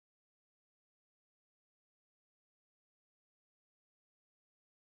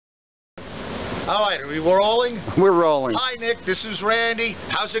All right, are we rolling? We're rolling. Hi, Nick. This is Randy.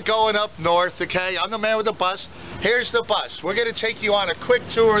 How's it going up north, okay? I'm the man with the bus. Here's the bus. We're going to take you on a quick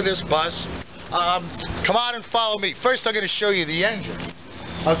tour of this bus. Come on and follow me. First, I'm going to show you the engine.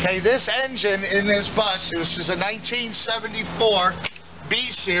 Okay, this engine in this bus, this is a 1974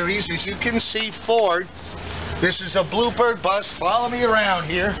 B-Series, as you can see, Ford. This is a Bluebird bus. Follow me around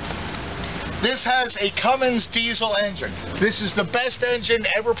here. This has a Cummins diesel engine. This is the best engine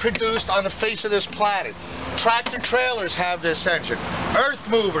ever produced on the face of this planet. Tractor trailers have this engine. Earth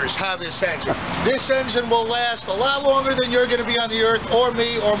movers have this engine. This engine will last a lot longer than you're going to be on the earth, or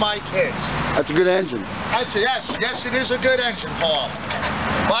me, or my kids. That's a good engine. Yes, it is a good engine, Paul.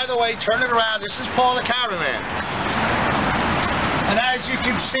 By the way, turn it around. This is Paul the cameraman. And as you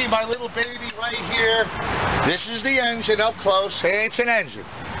can see, my little baby right here, this is the engine up close. Hey, it's an engine.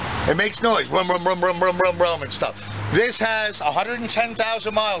 It makes noise, rum, rum, rum, rum, rum, rum, rum, and stuff. This has 110,000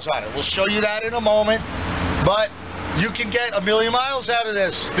 miles on it. We'll show you that in a moment. But you can get 1 million miles out of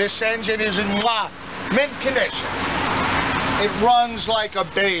this. This engine is in mint condition. It runs like a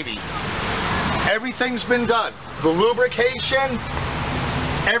baby. Everything's been done. The lubrication,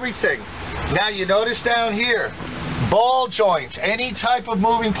 everything. Now you notice down here, ball joints, any type of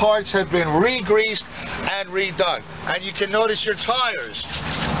moving parts have been re-greased and redone. And you can notice your tires.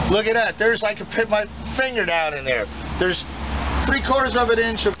 Look at that. There's, I can put my finger down in there. There's 3/4 of an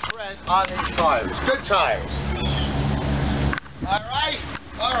inch of tread on these tires. Good tires.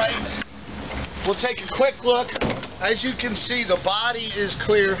 All right. We'll take a quick look. As you can see, the body is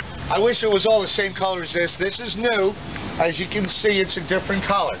clear. I wish it was all the same color as this. This is new. As you can see, it's a different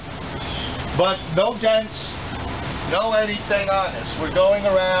color. But no dents, no anything on this. We're going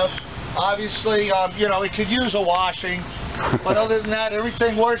around. Obviously, you know, it could use a washing. But other than that,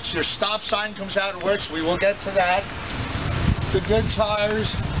 everything works. Your stop sign comes out and works. We will get to that. The good tires,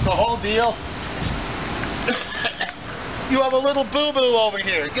 the whole deal. You have a little boo-boo over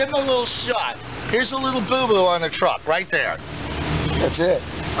here. Give him a little shot. Here's a little boo-boo on the truck, right there. That's it.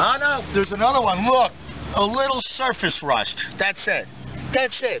 Oh, no, there's another one. Look, a little surface rust. That's it.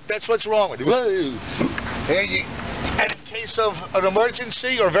 That's what's wrong with it. Whoa. And in case of an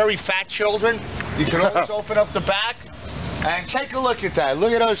emergency or very fat children, you can always open up the back. And take a look at that.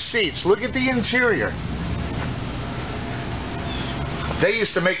 Look at those seats. Look at the interior. They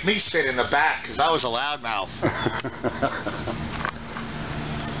used to make me sit in the back because I was a loudmouth.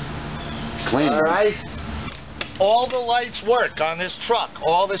 Clean. All right. All the lights work on this truck.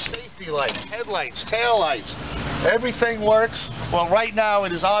 All the safety lights, headlights, tail lights. Everything works. Well, right now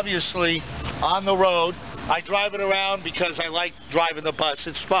it is obviously on the road. I drive it around because I like driving the bus.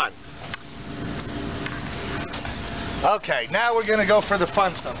 It's fun. Okay, now we're going to go for the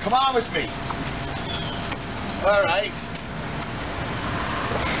fun stuff. Come on with me. All right.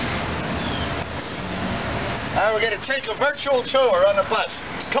 Now we're going to take a virtual tour on the bus.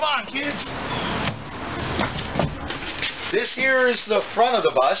 Come on, kids. This here is the front of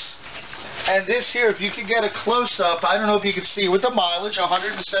the bus. And this here, if you could get a close-up, I don't know if you can see, with the mileage,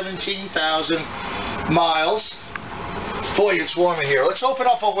 117,000 miles. Boy, it's warm in here. Let's open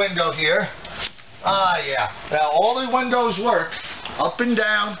up a window here. Ah, yeah. Now, all the windows work up and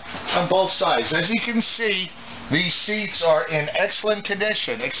down on both sides. As you can see, these seats are in excellent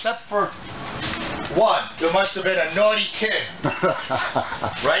condition, except for one. There must have been a naughty kid.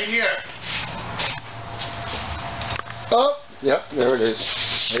 Right here. Oh, yep, there it is.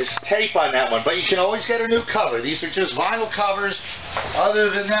 There's tape on that one, but you can always get a new cover. These are just vinyl covers. Other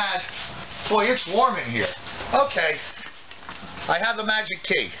than that, boy, it's warm in here. Okay. I have the magic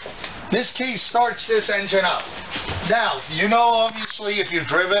key. This key starts this engine up. Now, you know, obviously, if you've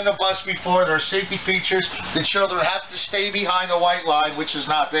driven a bus before, there are safety features. The children have to stay behind the white line, which is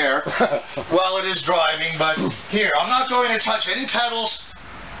not there, while it is driving. But here, I'm not going to touch any pedals.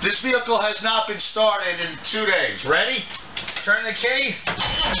 This vehicle has not been started in 2 days. Ready? Turn the key.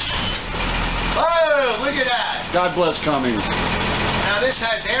 Oh, look at that. God bless Cummings. Now this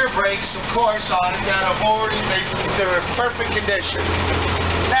has air brakes, of course, on it that have already, they're in perfect condition.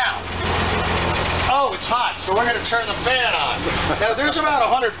 Now, oh, it's hot, so we're going to turn the fan on. Now there's about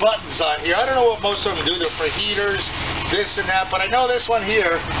 100 buttons on here. I don't know what most of them do. They're for heaters, this and that, but I know this one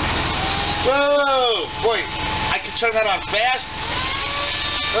here. Whoa, boy, I can turn that on fast.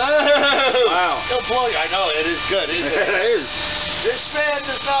 Whoa. Wow. It'll blow you. I know, it is good, isn't it? It is. This fan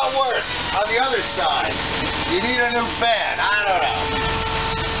does not work on the other side. You need a new fan. I don't know.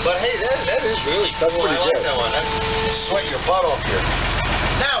 But hey, that is really cool. I like that one. That'll sweat your butt off here.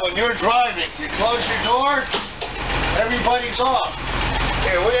 Now, when you're driving, you close your door, everybody's off.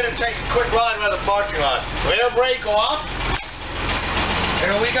 Here, we're going to take a quick ride around the parking lot. Rear brake off.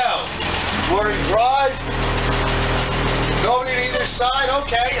 Here we go. We're in drive. Nobody on either side.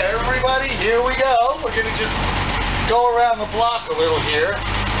 Okay, everybody, here we go. We're going to just go around the block a little here.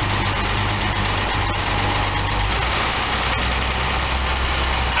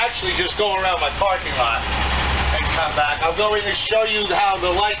 Actually, just go around my parking lot and come back. I'm going to show you how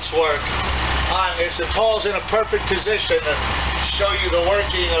the lights work on this. And Paul's in a perfect position to show you the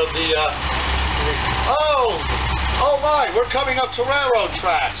working of the... Oh my, we're coming up to railroad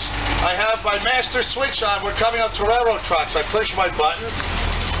tracks. I have my master switch on. We're coming up to railroad tracks. I push my button.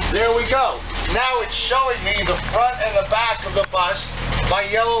 There we go. Now it's showing me the front and the back of the bus. My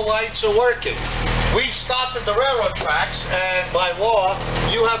yellow lights are working. We've stopped at the railroad tracks, and by law,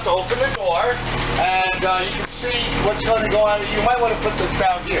 you have to open the door, and you can see what's going to go on. You might want to put this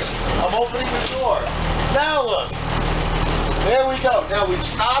down here. I'm opening the door. Now look. There we go. Now we've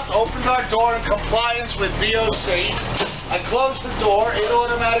stopped, opened our door in compliance with DOC. I close the door, it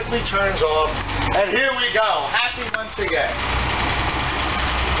automatically turns off, and here we go. Happy once again.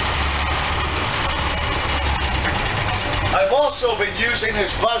 I've also been using this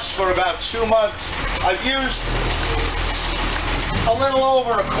bus for about 2 months. I've used a little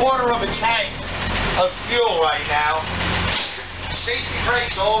over a quarter of a tank of fuel right now. Safety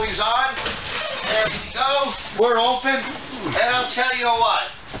brake's always on. There we go. We're open. And I'll tell you what,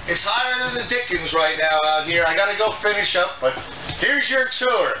 it's hotter than the dickens right now out here. I got to go finish up, but here's your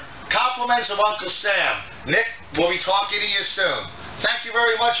tour. Compliments of Uncle Sam. Nick, we'll be talking to you soon. Thank you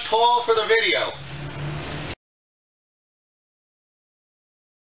very much, Paul, for the video.